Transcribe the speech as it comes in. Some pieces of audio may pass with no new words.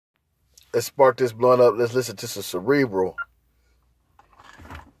Let's spark this blunt up. Let's listen to some Cerebral.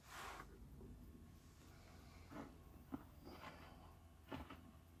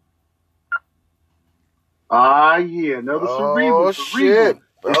 Yeah, another Cerebral. Shit.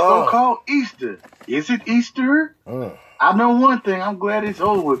 It's so-called Easter. Is it Easter? I know one thing. I'm glad it's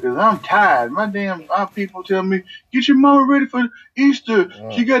over because I'm tired. My people tell me, get your mama ready for Easter.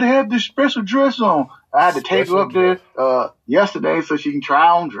 She got to have this special dress on. I had to take her up there yesterday so she can try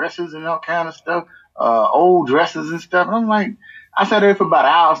on dresses and all kind of stuff, old dresses and stuff. And I'm like, I sat there for about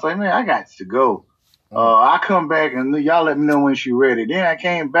an hour. I was like, man, I got to go. I come back and y'all let me know when she's ready. Then I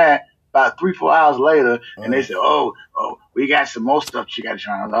came back about 3-4 hours later, and they said, oh, we got some more stuff she got to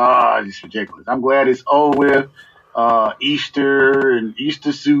try on. Oh, it's ridiculous. I'm glad it's over with. Easter and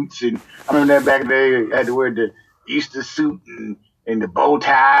Easter suits, and I remember that back in the day, I had to wear the Easter suit and the bow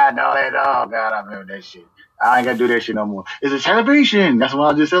tie and all that. Oh, God, I remember that shit. I ain't got to do that shit no more. It's a celebration. That's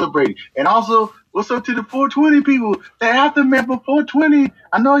what I just celebrated. And also, what's up to the 420 people? The aftermath of 420.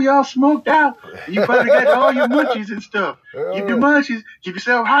 I know y'all smoked out. You probably got all your munchies and stuff. Keep your munchies. Keep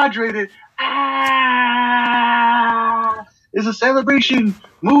yourself hydrated. It's a celebration.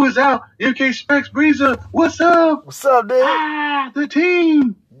 Moo is out. MK Specs Breezer. What's up? What's up, dude? The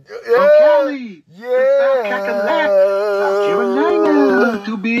team. From Cali. South Carolina.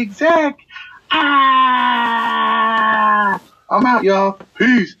 To be exact. I'm out, y'all.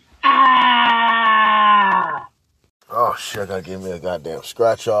 Peace. Oh, shit, I gotta give me a goddamn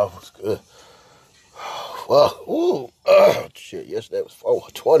scratch off. It's good. Well, shit, yesterday was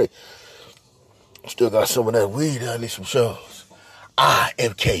 420. Still got some of that weed. I need some shows.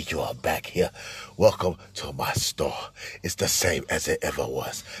 MK, you are back here. Welcome to my store. It's the same as it ever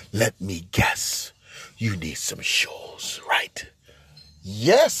was. Let me guess. You need some shows, right?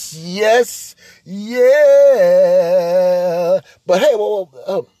 Yes, yeah. But hey,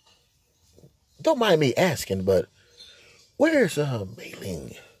 don't mind me asking, but where's Mei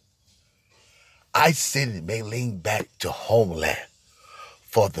Ling? I sent Mei Ling back to homeland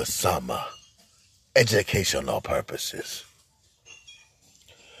for the summer, educational purposes.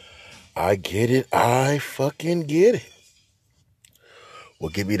 I get it. I fucking get it. Well,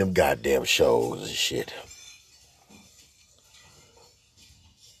 give me them goddamn shows and shit.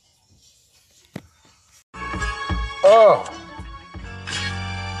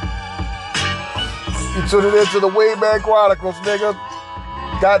 You tuning into the Wayback Chronicles, nigga.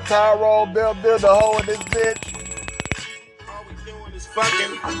 Got Tyrone, Bill, the hoe in this bitch. All we doing is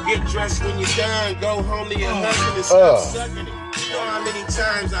fucking. Get dressed when you're done. Go home to your husband and stop sucking it. You know how many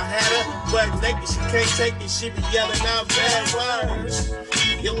times I had her, but naked she can't take it. She be yelling out bad words.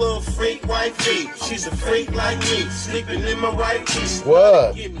 Your little freak wifey, she's a freak like me, sleeping in my right piece.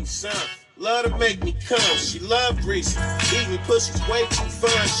 What? Give me some. Love to make me come. She love greasy. Eating pussy's way too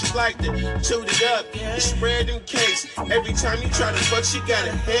fun. She like to toot it up and spread them cakes. Every time you try to fuck, she got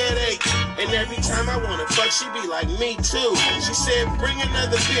a headache. And every time I wanna fuck, she be like, me too. She said, bring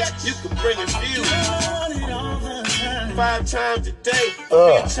another bitch. You can bring a few. 5 times a day,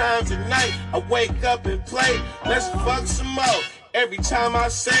 10 times a night. I wake up and play. Let's fuck some more. Every time I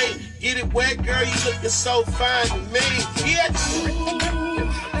say, get it wet, girl, you looking so fine to me. Bitch.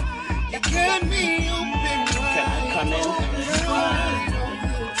 You got me open. Can I come in?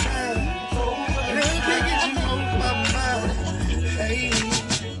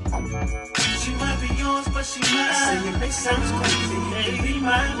 She might be yours, but she might say it may sound crazy. Hey, be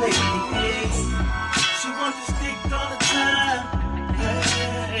my lady. Hey. She wants to stick all the time.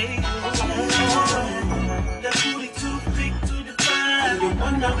 Hey. That booty too thick to define. The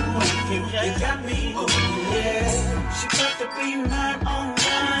one I'm walking, you got me open. Yeah. She got to be mine on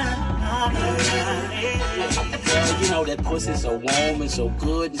mine. Girl, you know that pussy so warm and so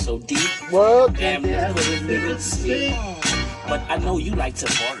good and so deep. What? Damn, that pussy nigga sleep. But I know you like to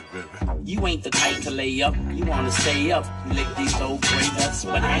party, baby. You ain't the type to lay up. You wanna stay up. You lick these old gray nuts,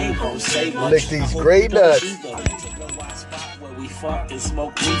 but I ain't gonna say much. Lick these gray nuts. Where we fuck and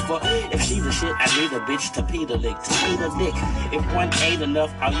smoke reefer. If she the shit, I need a bitch to Peter lick, to Peter dick. If one ain't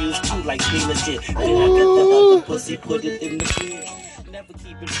enough, I'll use 2 like be legit. Then I get the other pussy, put it in the fridge. Never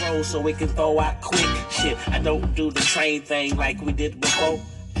keep it froze so we can throw out quick. Shit, I don't do the train thing like we did before.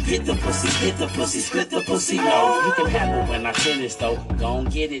 Hit the pussy, split the pussy. No, you can have it when I finish though. Gon'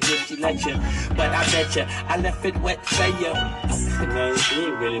 get it if she let you. But I bet you, I left it wet for you. Man, she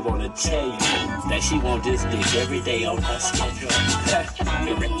ain't really wanna tell you that she want this dick every day on her schedule.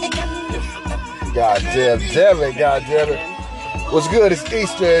 God damn it. What's good? It's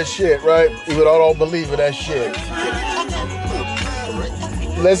Easter and shit, right? Even though I don't believe in that shit.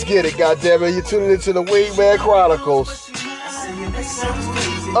 Let's get it, goddammit. You're tuning into the Wingman Chronicles.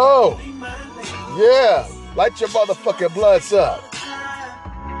 Yeah, light your motherfucking blunts up.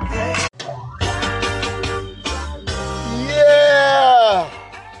 Yeah.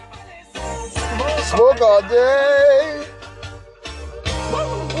 Smoke all day.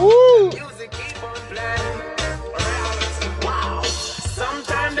 Woo.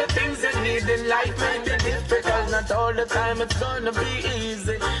 Sometimes the things that need in life may be difficult. Not all the time it's gonna be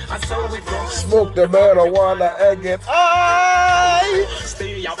easy. And so we go smoke the marijuana and get high.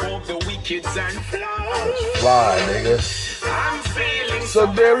 Stay above the wicked and fly. Fly, nigga. I'm feeling so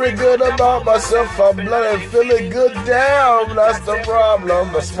very good about myself. I'm bloody, feeling good down. That's the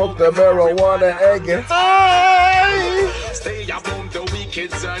problem. I smoke the marijuana and get high. Stay above the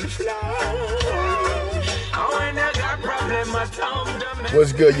wicked and fly. When I got problem, I told them.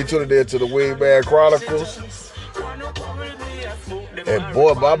 What's good? You tuned in to the Wingman Chronicles. And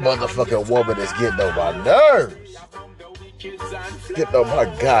boy, my motherfucking woman is getting on my nerves. Getting on my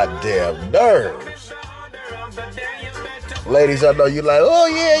goddamn nerves. Ladies, I know you like, oh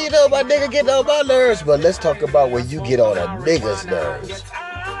yeah, you know my nigga getting on my nerves. But let's talk about when you get on a nigga's nerves.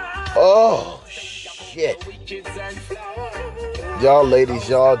 Oh, shit. Y'all ladies,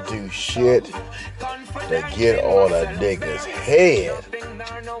 y'all do shit to get on a nigga's head.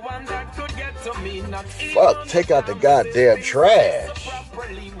 Fuck, take out the goddamn trash.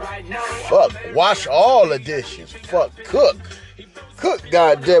 Fuck, wash all the dishes. Fuck, cook. Cook,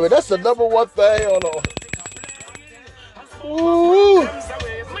 goddamn it. That's the number one thing on the... Ooh.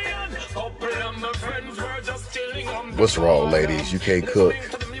 What's wrong, ladies? You can't cook.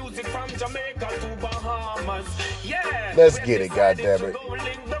 Let's get it, goddammit.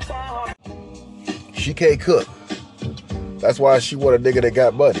 She can't cook. That's why she want a nigga that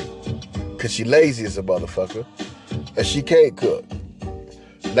got money. Cause she lazy as a motherfucker. And she can't cook.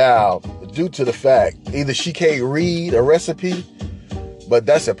 Now, due to the fact, either she can't read a recipe, but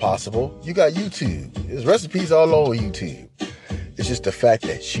that's impossible. You got YouTube. There's recipes all over YouTube. It's just the fact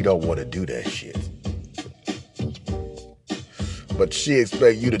that she don't want to do that shit. But she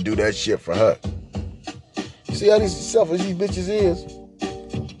expect you to do that shit for her. You see how these selfish these bitches is?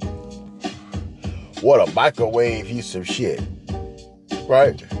 Want to microwave you some shit.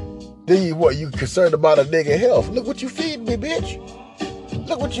 Right? Then you concerned about a nigga health. Look what you feeding me, bitch.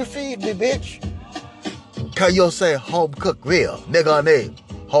 Look what you feeding me, bitch. Can you say home cooked meal? Nigga name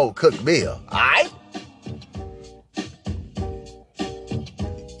home cooked meal. Alright?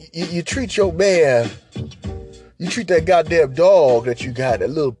 You treat your man, you treat that goddamn dog that you got, that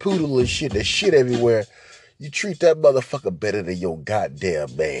little poodle and shit, that shit everywhere. You treat that motherfucker better than your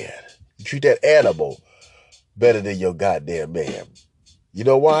goddamn man. You treat that animal better than your goddamn man. You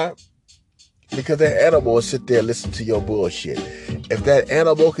know why? Because that animal will sit there and listen to your bullshit. If that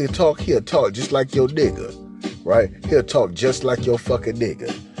animal can talk, he'll talk just like your nigga. Right? He'll talk just like your fucking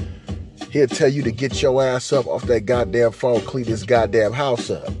nigga. He'll tell you to get your ass up off that goddamn phone, clean this goddamn house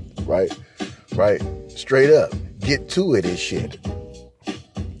up. Right? Right? Straight up. Get to it and shit.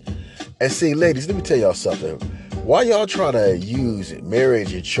 And see, ladies, let me tell y'all something. Why y'all trying to use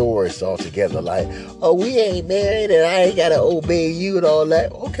marriage and chores all together? Like, oh, we ain't married and I ain't got to obey you and all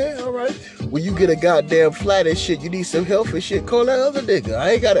that. Okay, all right. When you get a goddamn flat and shit, you need some help and shit, call that other nigga.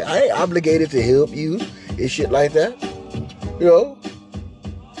 I ain't obligated to help you and shit like that. You know?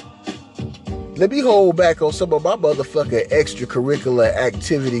 Let me hold back on some of my motherfucking extracurricular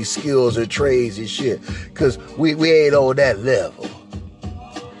activities, skills, and trades and shit. Because we ain't on that level.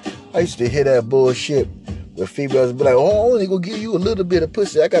 I used to hear that bullshit. The females be like, oh, I'm only gonna give you a little bit of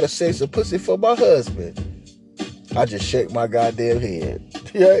pussy. I gotta save some pussy for my husband. I just shake my goddamn head.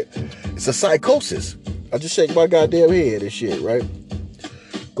 Yeah, it's a psychosis. I just shake my goddamn head and shit, right?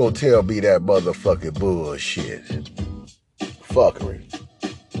 Go tell me that motherfucking bullshit. Fuckery.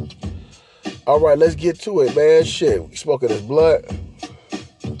 All right, let's get to it, man. Shit, we smoking this blunt.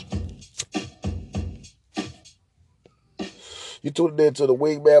 You tuned in to the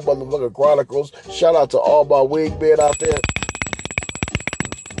Wingman motherfucking Chronicles. Shout out to all my wingmen out there.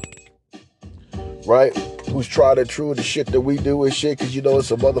 Right? Who's tried and true the shit that we do and shit. Cause you know it's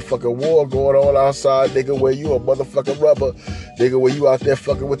a motherfucking war going on outside, nigga, where you a motherfucking rubber. Nigga, where you out there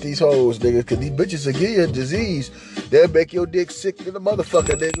fucking with these hoes, nigga. Cause these bitches will give you a disease. They'll make your dick sick to the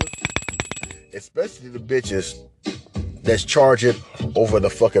motherfucker, nigga. Especially the bitches that's charging over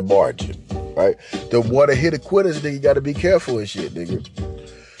the fucking margin. Right? The water hit the quitters, nigga. You gotta be careful and shit, nigga.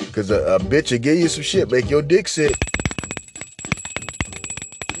 Cause a bitch will give you some shit, make your dick sick.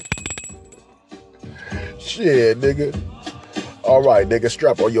 Shit, nigga. Alright, nigga,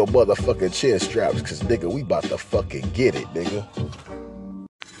 strap on your motherfucking chin straps, cause nigga, we about to fucking get it, nigga.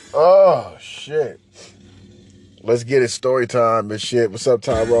 Oh, shit. Let's get it. Story time and shit. What's up,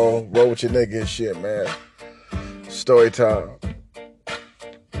 Tyrone? Roll with your nigga and shit, man. Story time.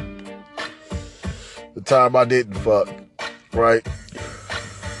 The time I didn't fuck, right?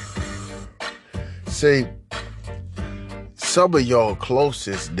 See, some of y'all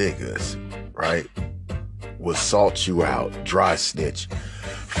closest niggas, right, will salt you out, dry snitch,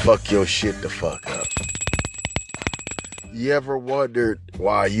 fuck your shit the fuck up. You ever wondered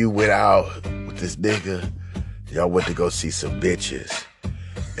why you went out with this nigga? Y'all went to go see some bitches,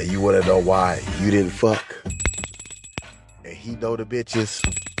 and you want to know why you didn't fuck? And he know the bitches,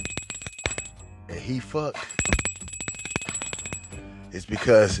 and he fucked. It's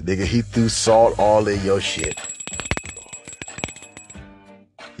because, nigga, he threw salt all in your shit.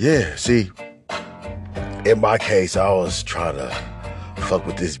 Yeah, see, in my case, I was trying to fuck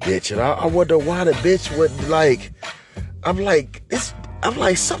with this bitch, and I wonder why the bitch wouldn't like. I'm like,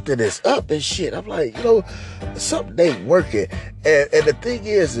 something is up and shit. I'm like, you know, something ain't working. And the thing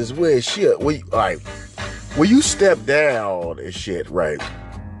is when when you step down and shit, right?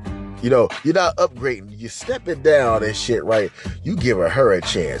 You know, you're not upgrading. You're stepping down and shit, right? You giving her a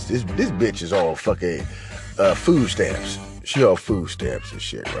chance. This bitch is on fucking food stamps. She on food stamps and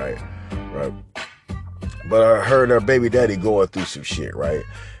shit, right? Right. But her and her baby daddy going through some shit, right?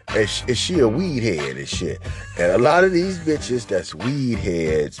 And she a weed head and shit. And a lot of these bitches that's weed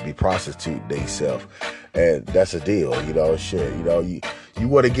heads be prostituting themselves. And that's a deal, you know, shit. You know, you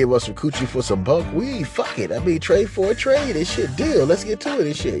want to give us some coochie for some bunk weed? Fuck it. I mean, trade for a trade and shit. Deal. Let's get to it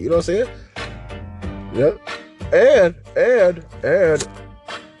and shit. You know what I'm saying? Yep. And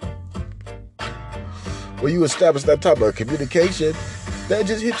when you establish that type of communication, that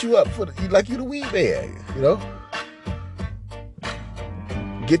just hit you up for like you the weed man, you know?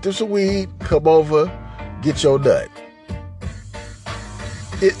 Get them some weed, come over, get your nut.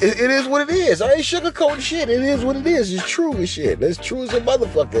 It is what it is. I ain't sugarcoating shit. It is what it is. It's true as shit. It's true as a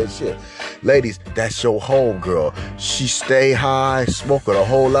motherfucker and shit. Ladies, that's your homegirl. She stay high, smoking a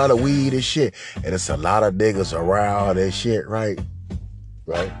whole lot of weed and shit. And it's a lot of niggas around and shit, right?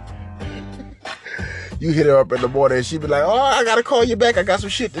 Right? You hit her up in the morning and she be like, oh, I gotta call you back. I got some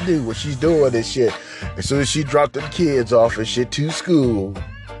shit to do. What she's doing and shit. As soon as she dropped them kids off and shit to school,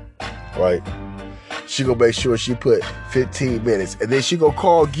 right? She gonna make sure she put 15 minutes. And then she gonna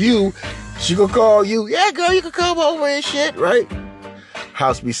call you. She gonna call you. Yeah, girl, you can come over and shit, right?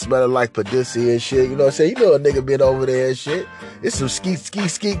 House be smelling like Paducey and shit. You know what I'm saying? You know a nigga been over there and shit. It's some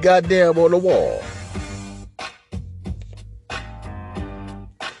skeet goddamn on the wall.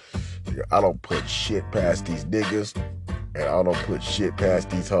 I don't put shit past these niggas, and I don't put shit past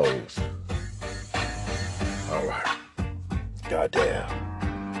these hoes. All right. Goddamn.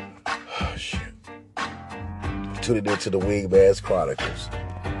 Oh, shit. Tuning into the Wingman's Chronicles.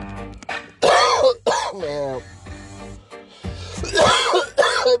 Man.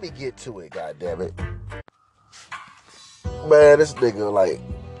 Let me get to it, goddammit. Man, this nigga, like,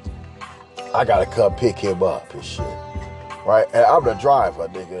 I gotta come pick him up and shit. Right? And I'm the driver,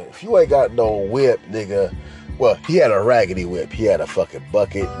 nigga. If you ain't got no whip, nigga, well, he had a raggedy whip. He had a fucking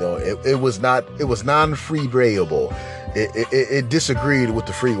bucket. You know, it was non-freewayable. It disagreed with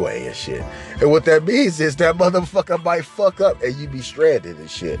the freeway and shit. And what that means is that motherfucker might fuck up and you be stranded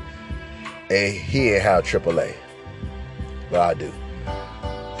and shit. And he ain't have AAA. But I do.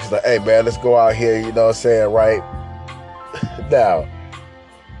 He's like, hey man, let's go out here, you know what I'm saying, right? Now,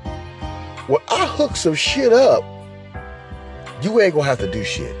 when I hook some shit up, you ain't gonna have to do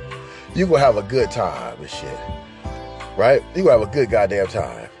shit. You gonna have a good time and shit. Right? You gonna have a good goddamn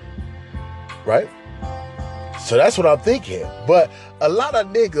time. Right? So that's what I'm thinking. But a lot of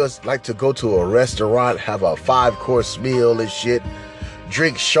niggas like to go to a restaurant, have a 5-course meal and shit,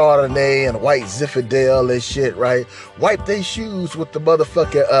 drink Chardonnay and white Zinfandel and shit, right? Wipe their shoes with the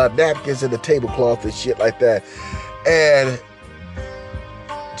motherfucking napkins and the tablecloth and shit like that. And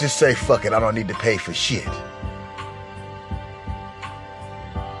just say, fuck it, I don't need to pay for shit.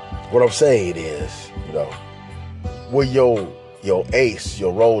 What I'm saying is, you know, when your ace,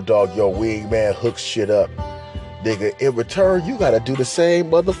 your road dog, your wingman hooks shit up, nigga, in return, you gotta do the same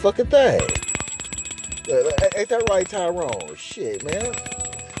motherfucking thing. Ain't that right, Tyrone? Shit, man.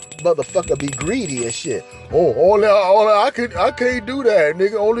 Motherfucker be greedy and shit. Oh, only I can't do that,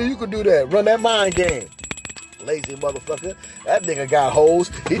 nigga. Only you can do that. Run that mind game. Lazy motherfucker. That nigga got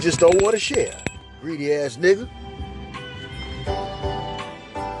hoes. He just don't want to share. Greedy ass nigga.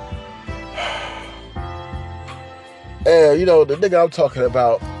 And, you know, the nigga I'm talking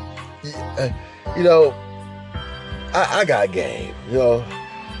about, you know, I got game, you know.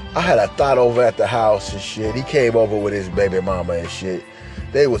 I had a thought over at the house and shit. He came over with his baby mama and shit.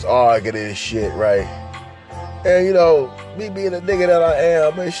 They was arguing and shit, right? And, you know, me being the nigga that I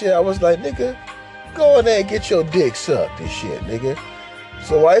am and shit, I was like, nigga, go in there and get your dick sucked and shit, nigga.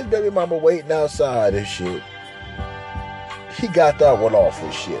 So while his baby mama waiting outside and shit, he got that one off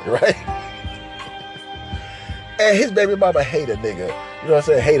and shit, right? And his baby mama hate a nigga. You know what I'm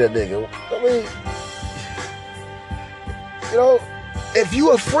saying? Hate a nigga. I mean, you know, if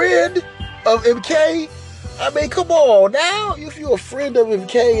you a friend of MK, I mean, come on now. If you a friend of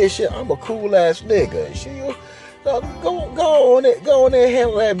MK and shit, I'm a cool ass nigga and shit. You, go on there and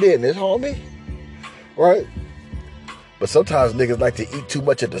handle that business, homie. Right? But sometimes niggas like to eat too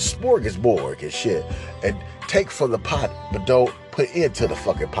much of the smorgasbord and shit and take from the pot, but don't put into the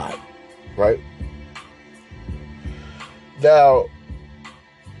fucking pot. Right? Now,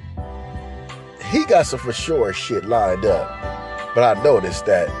 he got some for sure shit lined up. But I noticed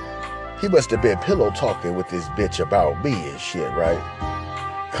that he must have been pillow talking with this bitch about me and shit, right?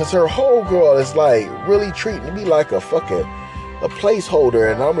 Cause her whole girl is like really treating me like a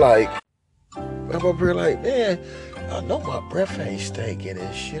placeholder. And I'm like, I'm up here like, man, I know my breath ain't stinking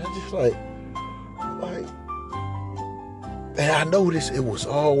and shit. I'm just like, and I noticed it was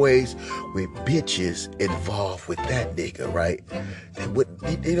always with bitches involved with that nigga, right? They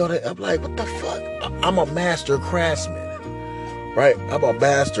wouldn't, you know, I'm like, what the fuck? I'm a master craftsman, right? I'm a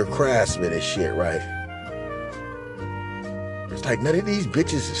master craftsman and shit, right? It's like none of these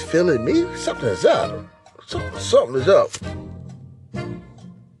bitches is feeling me. Something is up. Something is up.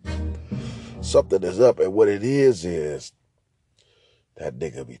 Something is up, and what it is that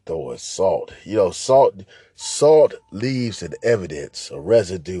nigga be throwing salt. You know, salt leaves an evidence, a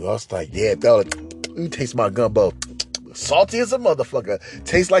residue. I was like, yeah, let me taste my gumbo. Salty as a motherfucker.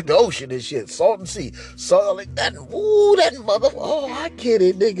 Tastes like the ocean and shit. Salt and sea. Salt like that. Ooh, that motherfucker. Oh, I get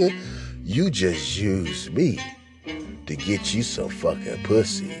it, nigga. You just use me to get you some fucking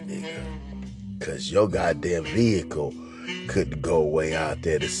pussy, nigga. Cause your goddamn vehicle couldn't go way out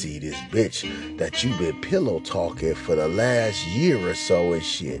there to see this bitch that you been pillow talking for the last year or so and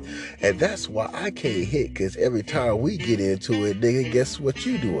shit. And that's why I can't hit, cause every time we get into it, nigga, guess what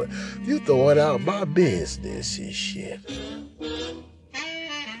you doing? You throwing out my business and shit.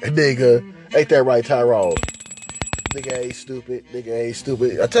 And nigga, ain't that right, Tyrone? Nigga ain't stupid. Nigga ain't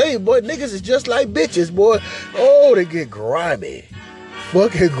stupid. I tell you, boy, niggas is just like bitches, boy. Oh, they get grimy.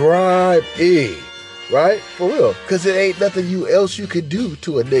 Fucking grimy. Right? For real. Cause it ain't nothing else you can do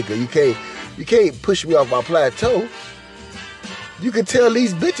to a nigga. You can't push me off my plateau. You can tell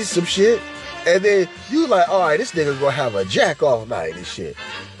these bitches some shit, and then you like, all right, this nigga gonna have a jack off night and shit.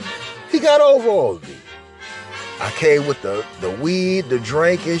 He got over on me. I came with the weed, the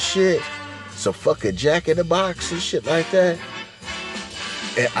drink and shit, some fucking Jack in the Box and shit like that,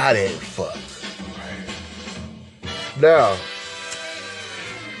 and I didn't fuck. Now,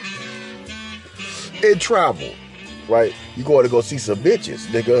 in travel, right? You going to go see some bitches,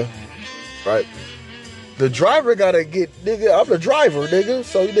 nigga, right? The driver gotta get, nigga, I'm the driver, nigga.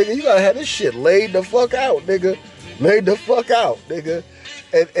 So, nigga, you gotta have this shit laid the fuck out, nigga. Laid the fuck out, nigga.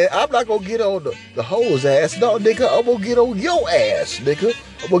 And I'm not gonna get on the hoe's ass. No, nigga, I'm gonna get on your ass, nigga.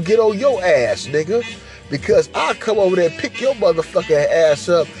 I'm gonna get on your ass, nigga. Because I'll come over there and pick your motherfucking ass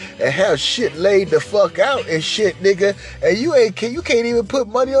up and have shit laid the fuck out and shit, nigga. And you can't even put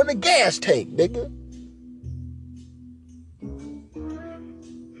money on the gas tank, nigga.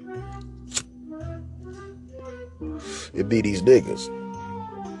 It be these niggas.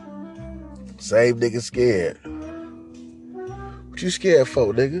 Same nigga scared. What you scared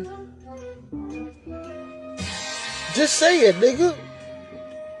for, nigga? Just say it, nigga.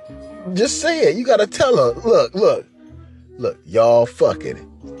 Just say it. You gotta tell her, look, y'all fucking.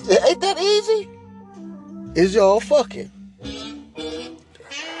 Ain't that easy? Is y'all fucking?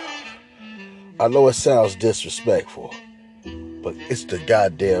 I know it sounds disrespectful, but it's the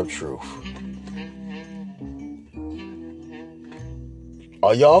goddamn truth.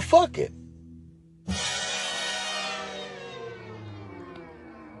 Are y'all fucking?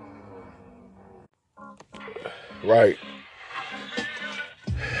 Right.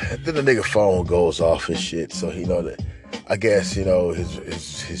 And then the nigga phone goes off and shit. So he know that, I guess, you know,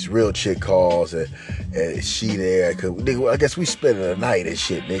 his real chick calls and she there. Cause nigga, I guess we spending the night and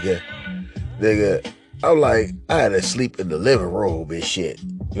shit, nigga. I'm like, I had to sleep in the living room and shit. You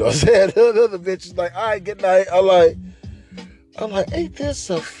know what I'm saying? The other bitch is like, all right, good night. I'm like, ain't this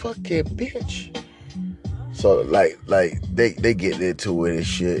a fucking bitch? So like they getting into it and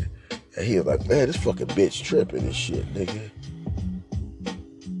shit. And he was like, man, this fucking bitch tripping and shit, nigga.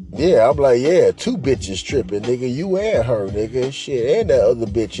 Yeah, I'm like, yeah, two bitches tripping, nigga. You and her, nigga, and shit. And that other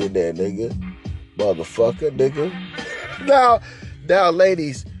bitch in there, nigga. Motherfucker, nigga. Now,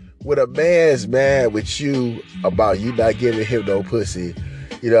 ladies, when a man's mad with you about you not giving him no pussy,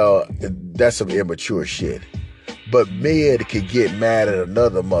 that's some immature shit. But men can get mad at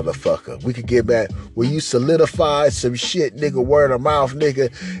another motherfucker. We could get mad when you solidify some shit, nigga, word of mouth, nigga,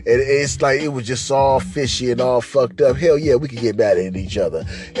 and it's like it was just all fishy and all fucked up. Hell yeah, we could get mad at each other.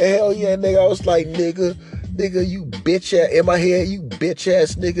 And hell yeah, nigga, I was like, nigga, you bitch ass, in my head, you bitch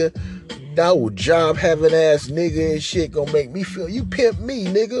ass nigga, no job having ass nigga and shit gonna make me feel, you pimp me,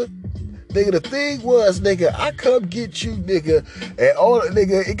 nigga. Nigga, the thing was, nigga, I come get you, nigga, and all,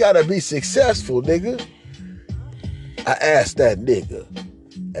 nigga, it gotta be successful, nigga. I asked that nigga,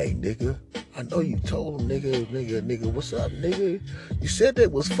 hey, nigga, I know you told him, nigga, what's up, nigga? You said they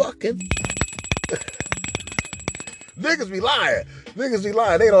was fucking. Niggas be lying.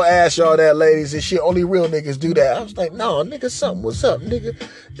 They don't ask y'all that, ladies and shit. Only real niggas do that. I was like, no, nigga, something was up, nigga.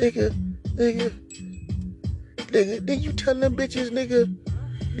 Did you tell them bitches,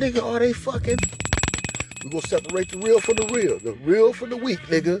 nigga, are they fucking? We gonna separate the real from the real from the weak,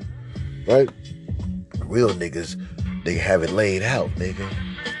 nigga. Right? Real niggas, they have it laid out, nigga.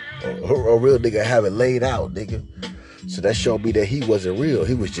 A real nigga have it laid out, nigga. So that showed me that he wasn't real.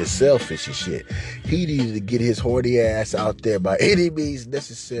 He was just selfish and shit. He needed to get his horny ass out there by any means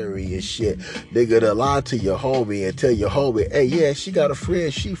necessary and shit. Nigga, to lie to your homie and tell your homie, hey, yeah, she got a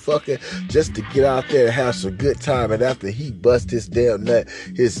friend, she fucking, just to get out there and have some good time. And after he bust his damn nut,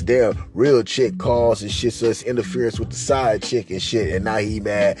 his damn real chick calls and shit, so it's interference with the side chick and shit. And now he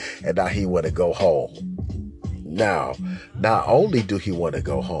mad and now he want to go home. Now, not only do he want to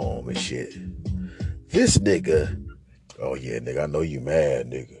go home and shit, this nigga, oh yeah, nigga, I know you mad,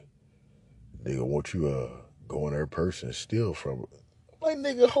 nigga. Nigga, won't you go in her purse and steal from her? Like,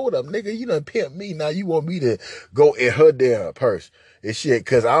 nigga, hold up, nigga, you done pimped me. Now you want me to go in her damn purse and shit,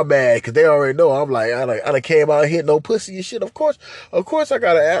 cause I'm mad, cause they already know I'm like, I done came out here no pussy and shit. Of course I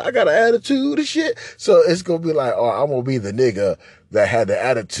got an attitude and shit. So it's gonna be like, oh, I'm gonna be the nigga that had the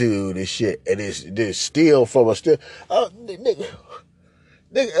attitude and shit, and it's steal from a still. Nigga,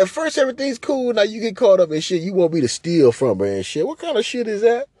 at first everything's cool. Now you get caught up in shit. You want me to steal from her and shit. What kind of shit is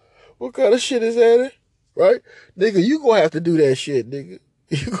that? Right? Nigga, you gonna have to do that shit, nigga.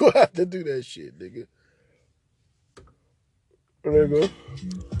 You gonna have to do that shit, nigga. There you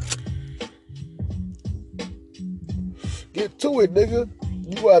go. Get to it, nigga.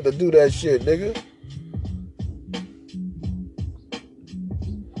 You gonna have to do that shit, nigga.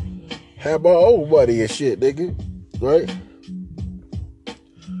 Have my own money and shit, nigga. Right?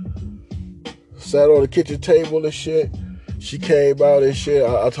 Sat on the kitchen table and shit. She came out and shit.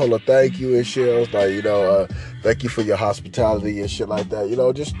 I told her thank you and shit. I was like, thank you for your hospitality and shit like that.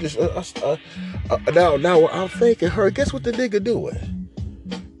 Now I'm thanking her. Guess what the nigga doing?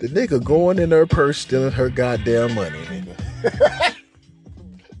 The nigga going in her purse, stealing her goddamn money, nigga.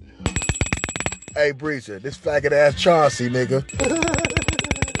 Hey, Breezer, this faggot ass Chauncey, nigga.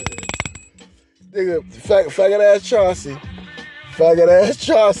 Nigga, faggot ass Chauncey. Faggot ass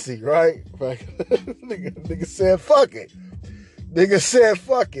Chauncey, right? Nigga said fuck it. Nigga said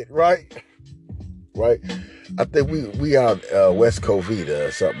fuck it, right? Right? I think we out West Covina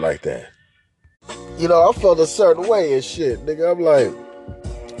or something like that. I felt a certain way and shit, nigga. I'm like,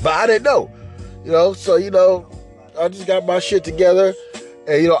 but I didn't know. So I just got my shit together.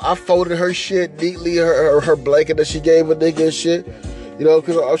 And I folded her shit neatly, her blanket that she gave a nigga and shit.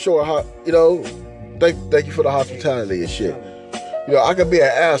 Because I'm showing how, thank you for the hospitality and shit. I could be an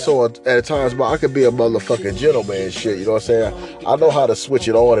asshole at times, but I could be a motherfucking gentleman and shit. You know what I'm saying? I know how to switch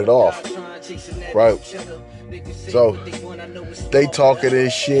it on and off. Right? So, they talking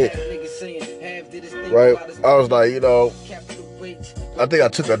and shit. Right? I was like, I think I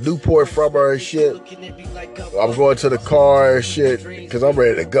took a Newport from her and shit. I'm going to the car and shit, because I'm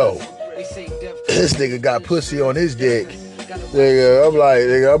ready to go. This nigga got pussy on his dick. Nigga, I'm like,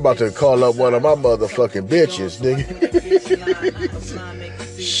 nigga, I'm about to call up one of my motherfucking bitches, nigga.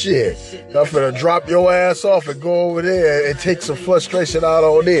 Shit. I'm finna drop your ass off and go over there and take some frustration out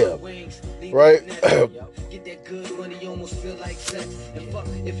on them. Right?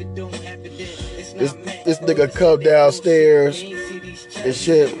 This nigga come downstairs and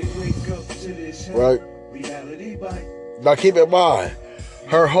shit. Right? Now keep in mind,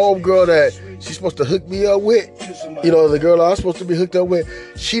 her homegirl that she's supposed to hook me up with, the girl I was supposed to be hooked up with,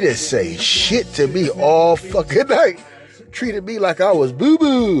 she didn't say shit to me all fucking night. Treated me like I was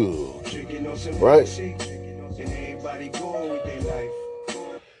boo-boo. Right?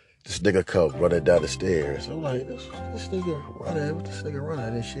 This nigga come running down the stairs. I'm like, this nigga running, what this nigga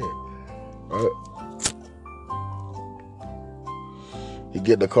running and shit. Right? He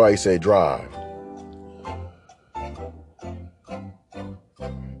get in the car, he say, drive.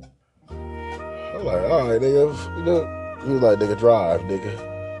 like, all right, nigga, you know. He was like, nigga, drive, nigga.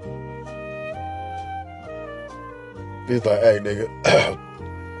 He's like, hey, nigga.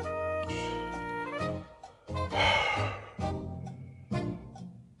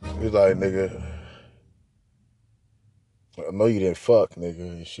 He's like, nigga, I know you didn't fuck, nigga,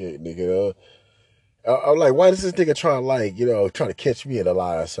 and shit, nigga. I'm like, why does this nigga trying to, like, you know, trying to catch me in a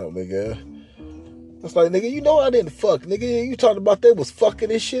lie or something, nigga? It's like, nigga, you know I didn't fuck, nigga. You talking about they was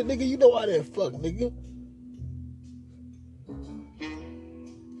fucking and shit, nigga. You know I didn't fuck, nigga.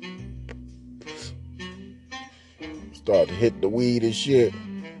 Start to hit the weed and shit.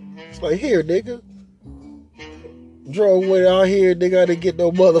 It's like, here, nigga. Drove way out here, nigga. I didn't get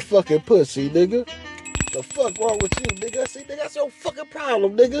no motherfucking pussy, nigga. The fuck wrong with you, nigga? See, nigga, that's your fucking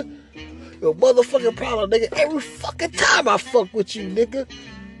problem, nigga. Your motherfucking problem, nigga. Every fucking time I fuck with you, nigga.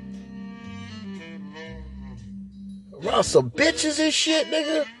 Around some bitches and shit,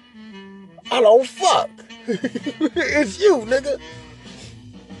 nigga. I don't fuck. It's you, nigga.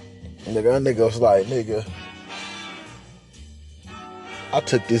 Nigga, that nigga was like, nigga, I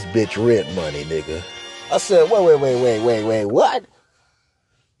took this bitch rent money, nigga. I said, wait, what?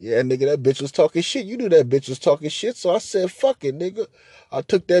 Yeah, nigga, that bitch was talking shit. You knew that bitch was talking shit, so I said, fuck it, nigga. I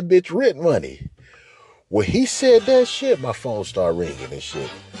took that bitch rent money. When he said that shit, my phone started ringing and shit.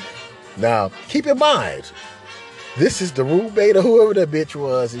 Now, keep in mind, this is the roommate or whoever that bitch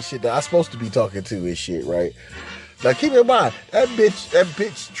was and shit that I'm supposed to be talking to and shit, right? Now, keep in mind, that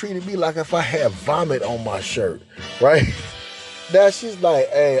bitch treated me like if I had vomit on my shirt, right? Now, she's like,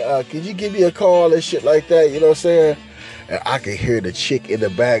 hey, could you give me a call and shit like that, you know what I'm saying? And I could hear the chick in the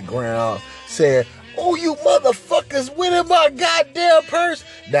background saying, oh, you motherfuckers, went in my goddamn purse.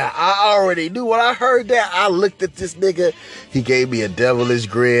 Now, I already knew when I heard that. I looked at this nigga. He gave me a devilish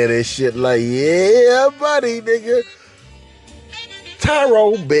grin and shit like, yeah, buddy, nigga.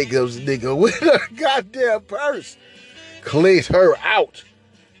 Tyrone Biggums, nigga, with her goddamn purse. Cleaned her out.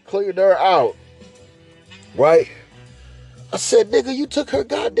 Right? I said, nigga, you took her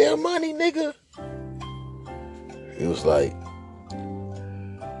goddamn money, nigga. He was like,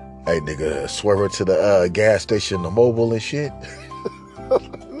 hey, nigga, swerve her to the gas station, the mobile and shit.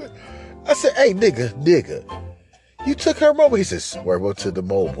 I said, hey, nigga, you took her mobile? He said, swerve her to the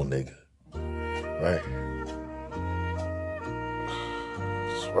mobile, nigga. Right?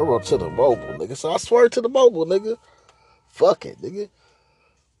 Swerve her to the mobile, nigga. So I swerved to the mobile, nigga. Fuck it, nigga.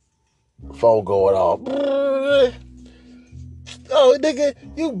 Phone going off. Oh, nigga,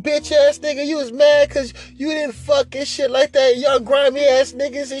 you bitch ass nigga, you was mad because you didn't fuck and shit like that. Y'all grimy ass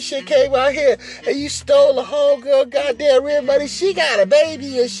niggas and shit came out here and you stole the homegirl goddamn rent money. She got a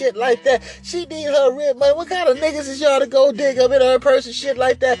baby and shit like that. She need her rent money. What kind of niggas is y'all to go dig up in her purse and shit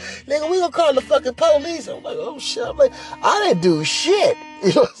like that? Nigga, we gonna call the fucking police. I'm like, oh shit. I'm like, I didn't do shit.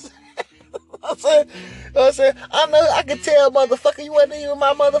 You know what I'm saying? I know, I can tell, motherfucker, you wasn't even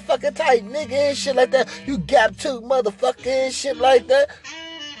my motherfucking type, nigga, and shit like that. You gap tooth motherfucker and shit like that.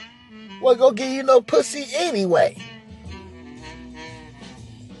 Wasn't gonna give you no pussy anyway.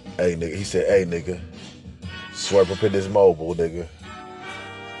 Hey, nigga, he said, hey, nigga, swerve up in this mobile, nigga.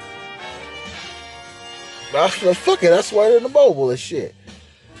 I said, fuck it, I swerved in the mobile and shit,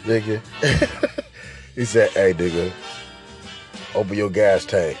 nigga. He said, hey, nigga, open your gas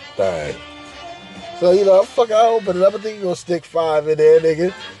tank thing. So, you know, fucking I open it up. I think you gonna stick 5 in there,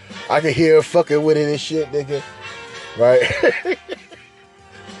 nigga. I can hear her fucking with it and shit, nigga. Right?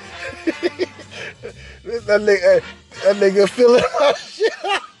 that nigga feeling my shit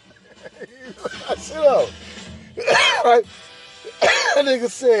out. Right? That nigga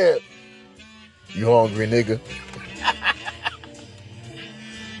said, you hungry, nigga?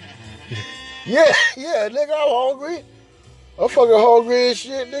 yeah, nigga, I'm hungry. I'm fucking hungry and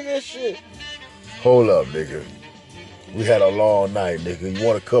shit, nigga, shit. Hold up, nigga. We had a long night, nigga. You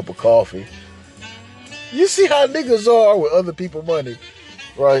want a cup of coffee? You see how niggas are with other people's money,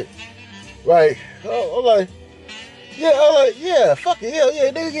 right? Right. I'm like, yeah, fuck it, yeah,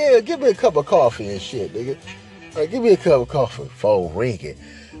 nigga, yeah, give me a cup of coffee and shit, nigga. All right, give me a cup of coffee. Phone ringing.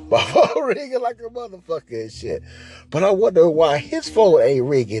 My phone ringing like a motherfucker and shit. But I wonder why his phone ain't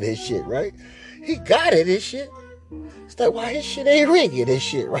ringing and shit, right? He got it and shit. It's like, why his shit ain't ringing and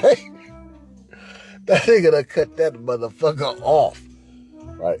shit, right? That nigga done cut that motherfucker off.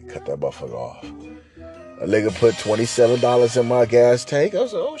 Right? Cut that motherfucker off. A nigga put $27 in my gas tank. I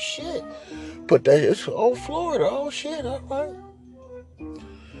was like, oh shit. Put that shit on Florida. Oh shit, all right.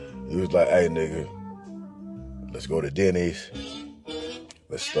 He was like, hey nigga, let's go to Denny's.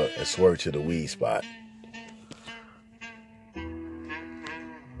 Let's swerve to the weed spot.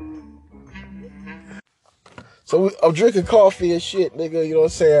 So I'm drinking coffee and shit, nigga, you know what I'm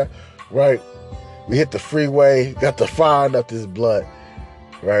saying? Right? We hit the freeway, got the firing up this blood,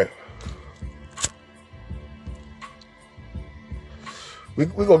 right? We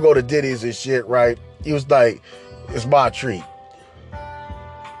gonna go to Diddy's and shit, right? He was like, it's my treat.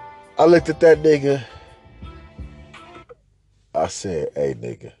 I looked at that nigga. I said, hey,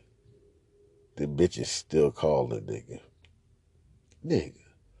 nigga, the bitch is still calling, nigga. Nigga,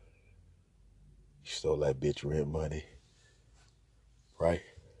 you stole that bitch rent money, right?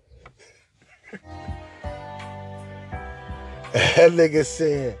 That nigga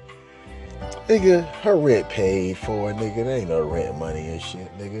said, nigga, her rent paid for, nigga. There ain't no rent money and shit,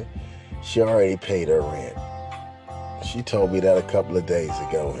 nigga. She already paid her rent. She told me that a couple of days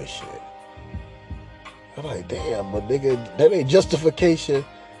ago and shit. I'm like, damn, but nigga, that ain't justification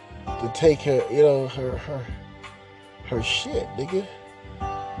to take her, you know, her shit, nigga.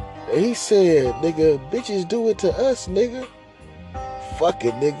 And he said, nigga, bitches do it to us, nigga. Fuck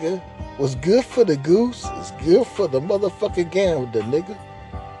it, nigga. What's good for the goose is good for the motherfucking gander, nigga.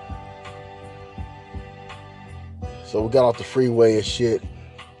 So we got off the freeway and shit.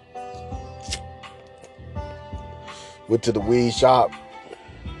 Went to the weed shop.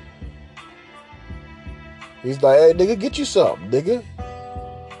 He's like, hey, nigga, get you something, nigga.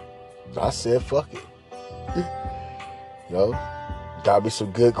 I said, fuck it. You know, got me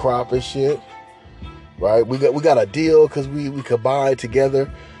some good crop and shit. Right? We got a deal because we combined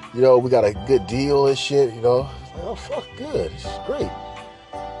together. You know, we got a good deal and shit, you know. Like, oh, fuck, good. This is great.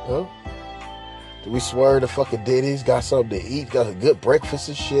 You know? We swerved to fucking Diddy's, got something to eat, got a good breakfast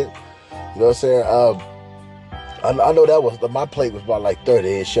and shit. You know what I'm saying? I know that was, my plate was about like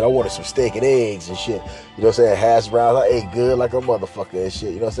 30 and shit. I wanted some steak and eggs and shit. You know what I'm saying? Hash browns. I ate good like a motherfucker and shit.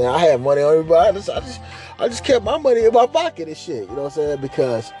 You know what I'm saying? I had money on everybody. I just kept my money in my pocket and shit. You know what I'm saying?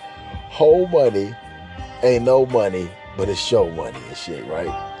 Because whole money ain't no money, but it's show money and shit,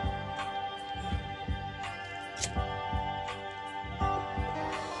 right?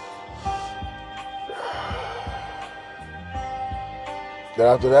 Then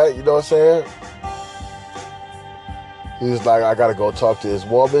after that, you know what I'm saying? He was like, I gotta go talk to his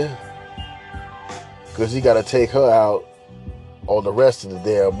woman because he gotta take her out on the rest of the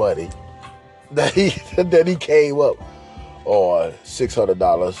damn money that he came up on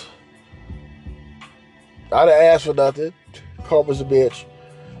 $600. I didn't ask for nothing. Karma's a bitch.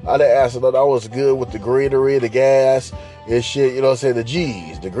 I didn't ask for nothing. I was good with the greenery, the gas and shit. You know what I'm saying? The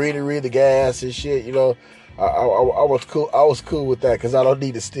G's, the greenery, the gas and shit. You know, I was cool. I was cool with that because I don't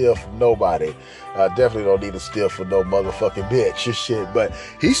need to steal from nobody. I definitely don't need to steal from no motherfucking bitch and shit. But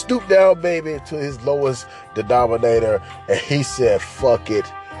he stooped down, baby, to his lowest denominator, and he said, "Fuck it,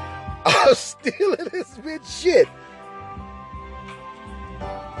 I'm stealing this bitch shit.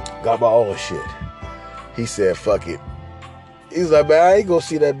 Got my own shit." He said, "Fuck it." He's like, "Man, I ain't gonna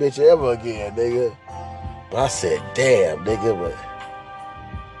see that bitch ever again, nigga." But I said, "Damn, nigga, but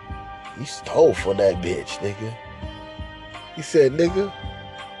you stole from that bitch, nigga." He said, "Nigga,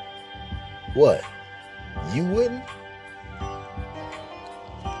 what? You wouldn't?"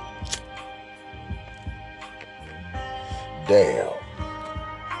 Damn.